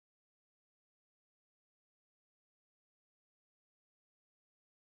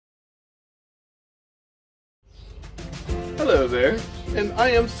there, and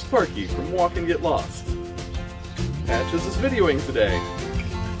I am Sparky from Walk and Get Lost. Patches is videoing today.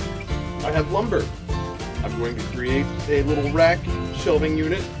 I have lumber. I'm going to create a little rack shelving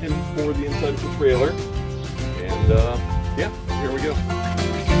unit for the inside of the trailer. And yeah, here we go.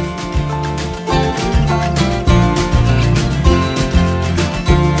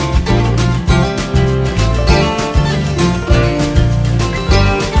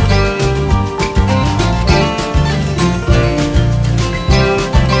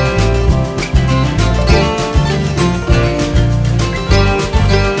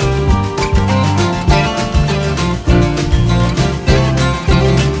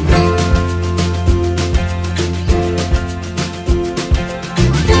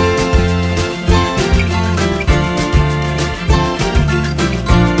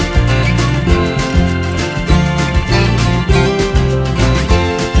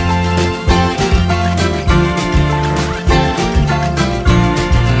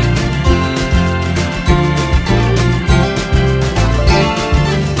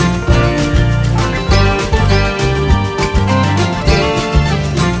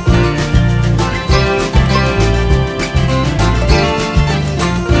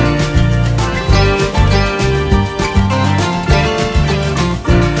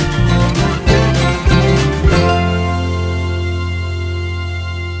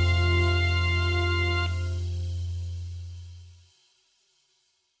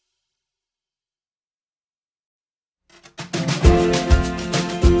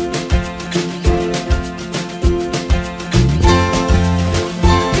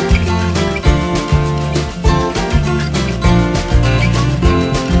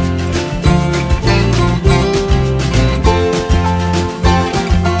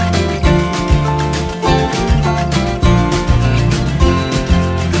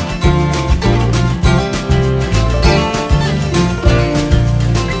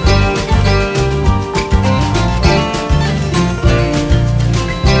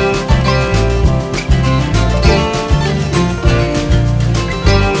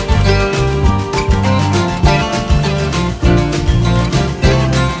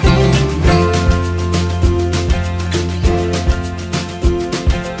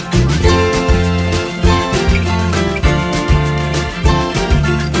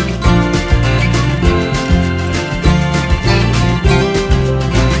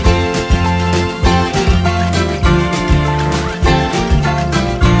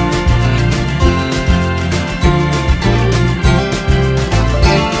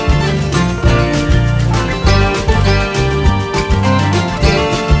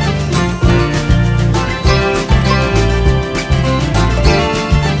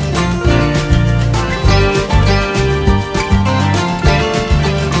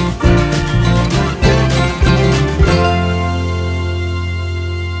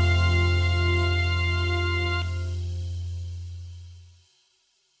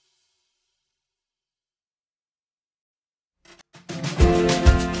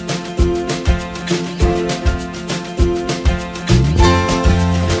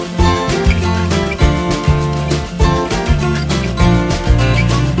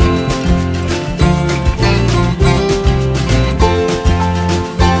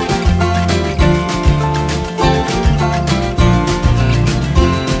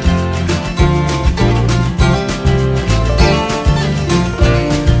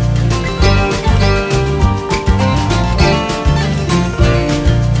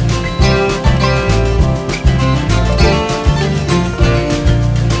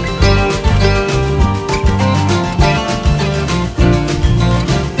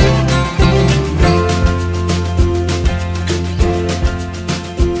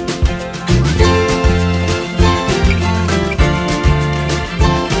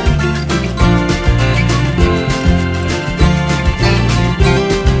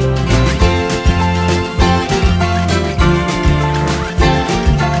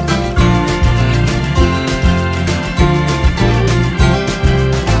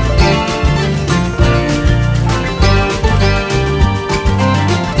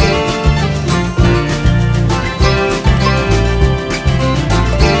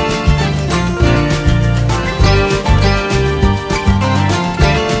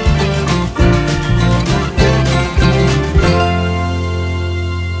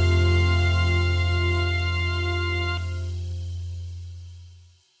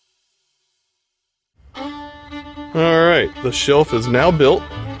 Alright, the shelf is now built.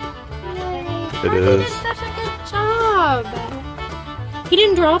 It is. Did such a good job. He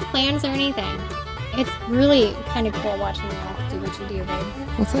didn't draw plans or anything. It's really kind of cool watching you all do what you do, babe.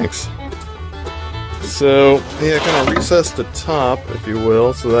 Well, thanks. So, yeah, kind of recess the top, if you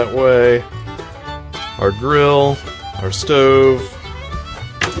will, so that way our grill, our stove,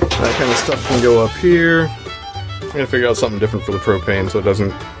 that kind of stuff can go up here. I'm gonna figure out something different for the propane so it doesn't...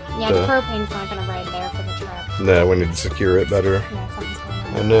 Yeah, the propane's not gonna ride there for the trip. No, we need to secure it better. Yeah, something's going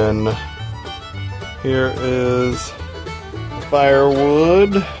on. And then here is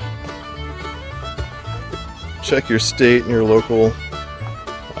firewood. Check your state and your local,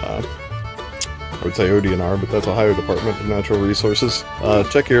 I would say ODNR, but that's Ohio Department of Natural Resources.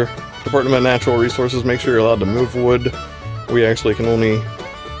 Check your Department of Natural Resources, make sure you're allowed to move wood. We actually can only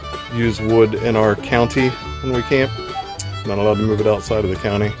use wood in our county when we camp. Not allowed to move it outside of the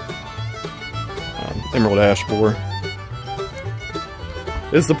county. Emerald ash borer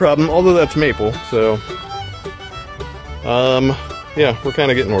is the problem, although that's maple, so yeah, we're kind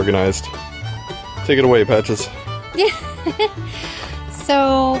of getting organized. Take it away, Patches.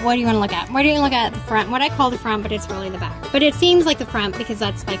 So, what do you want to look at? What do you look at the front? What I call the front, but it's really the back. But it seems like the front because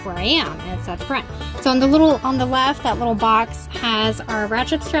that's like where I am. It's at the front. So on the left, that little box has our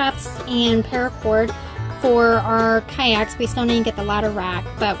ratchet straps and paracord for our kayaks. We still need to get the ladder rack,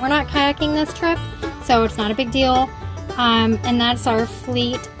 but we're not kayaking this trip, so it's not a big deal. And that's our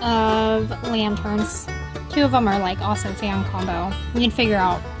fleet of lanterns. 2 of them are like also fan combo. We can figure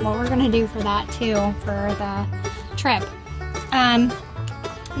out what we're gonna do for that too for the trip.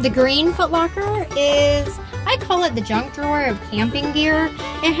 The green footlocker is, I call it the junk drawer of camping gear.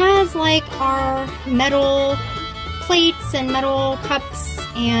 It has like our metal plates and metal cups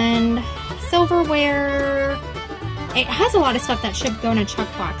and silverware. It has a lot of stuff that should go in a chuck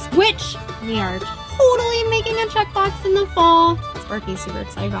box, which we are totally making a chuck box in the fall. Sparky's super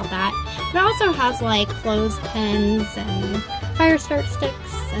excited about that. It also has like clothespins and fire start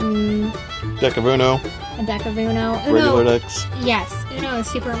sticks and Deck of Uno. a deck of Uno. Regular decks. Yes, Uno is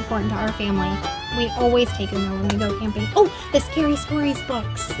super important to our family. We always take Uno when we go camping. Oh, the Scary Stories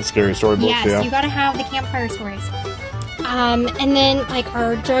books. The Scary Story books, yes, yeah. You gotta have the campfire stories. And then like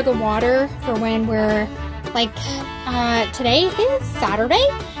our jug of water for when we're like, today is Saturday,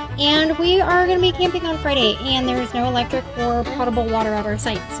 and we are gonna be camping on Friday, and there's no electric or potable water at our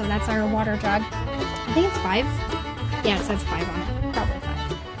site, so that's our water jug. I think it's 5. Yeah, it says 5 on it. Probably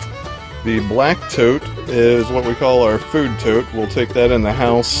 5. The black tote is what we call our food tote. We'll take that in the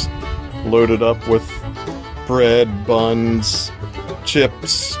house, load it up with bread, buns,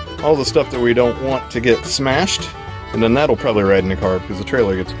 chips, all the stuff that we don't want to get smashed. And then that'll probably ride in the car because the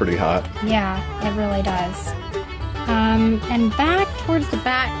trailer gets pretty hot. Yeah, it really does. And back towards the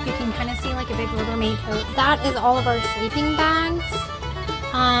back, you can kind of see like a big Rubbermaid tote. That is all of our sleeping bags.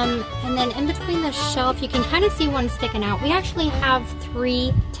 And then in between the shelf, you can kind of see one sticking out. We actually have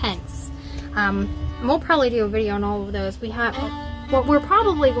 3 tents. And we'll probably do a video on all of those. We have, what we're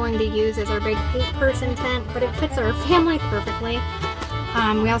probably going to use is our big 8-person tent, but it fits our family perfectly.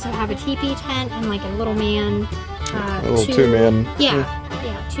 We also have a teepee tent and like a little man, a little 2-man. Yeah,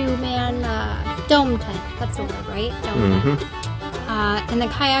 2-man dome tent. That's the word, right? Dome tent. And the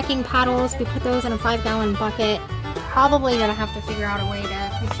kayaking paddles, we put those in a 5-gallon bucket. Probably gonna have to figure out a way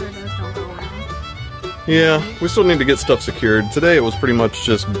to make sure those don't go around. Yeah, we still need to get stuff secured. Today it was pretty much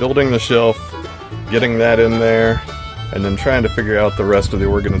just building the shelf, getting that in there, and then trying to figure out the rest of the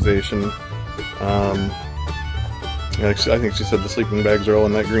organization. Actually, I think she said the sleeping bags are all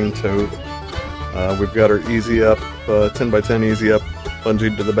in that green tote. We've got our easy up, 10x10 easy up,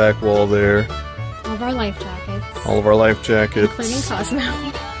 bungeed to the back wall there. All of our life jackets. All of our life jackets. Including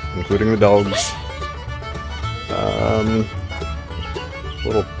Cosmo. Including the dogs.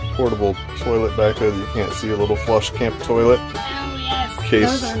 Little portable toilet back there that you can't see, a little flush camp toilet. Oh yes,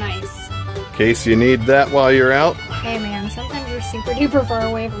 Case, those are nice. In case you need that while you're out. Hey man, sometimes you're super duper far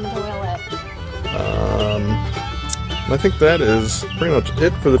away from the toilet. I think that is pretty much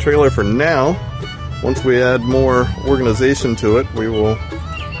it for the trailer for now. Once we add more organization to it, we will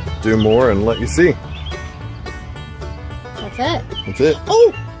do more and let you see. That's it. That's it.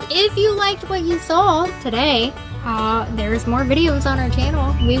 Oh, if you liked what you saw today, there's more videos on our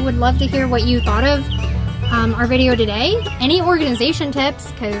channel. We would love to hear what you thought of our video today. Any organization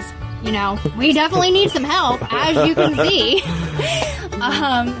tips, because, you know, we definitely need some help, as you can see.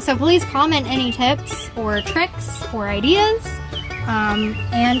 So please comment any tips or tricks or ideas.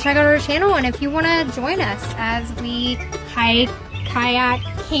 And check out our channel. And if you want to join us as we hike, kayak,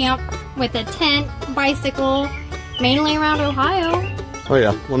 camp with a tent, bicycle, mainly around Ohio. Oh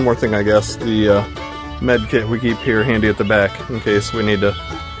yeah, one more thing I guess. The med kit we keep here handy at the back in case we need to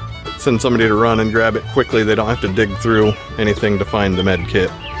send somebody to run and grab it quickly. They don't have to dig through anything to find the med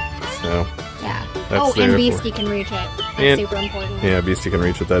kit. So yeah. That's and Beastie can reach it. That's super important. Yeah, Beastie can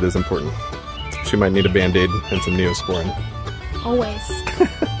reach it. That is important. she might need a Band-Aid and some Neosporin. Always.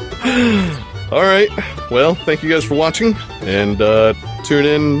 Alright, well, thank you guys for watching, and tune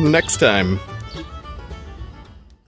in next time.